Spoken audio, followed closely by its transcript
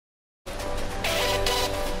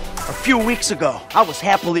few weeks ago, I was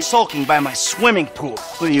happily sulking by my swimming pool.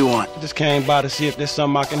 What do you want? Just came by to see if there's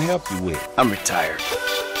something I can help you with. I'm retired.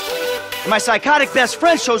 My psychotic best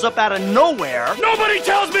friend shows up out of nowhere. Nobody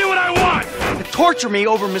tells me what I want! To torture me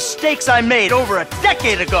over mistakes I made over a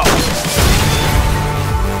decade ago.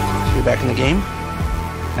 You're back in the game?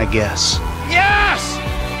 I guess. Yes!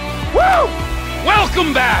 Woo!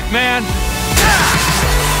 Welcome back, man!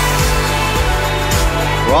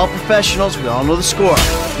 We're all professionals. We all know the score.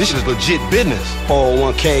 This is legit business.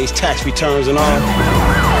 401ks, tax returns, and all.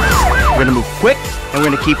 We're gonna move quick, and we're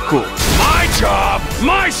gonna keep cool. My job,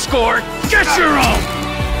 my score, get your own!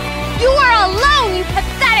 You are alone, you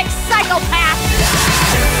pathetic psychopath!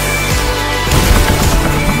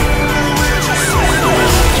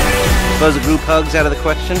 Suppose a group hug's out of the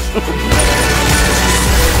question?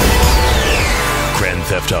 Grand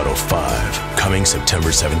Theft Auto 5, coming September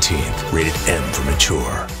 17th. Rated M for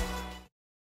mature.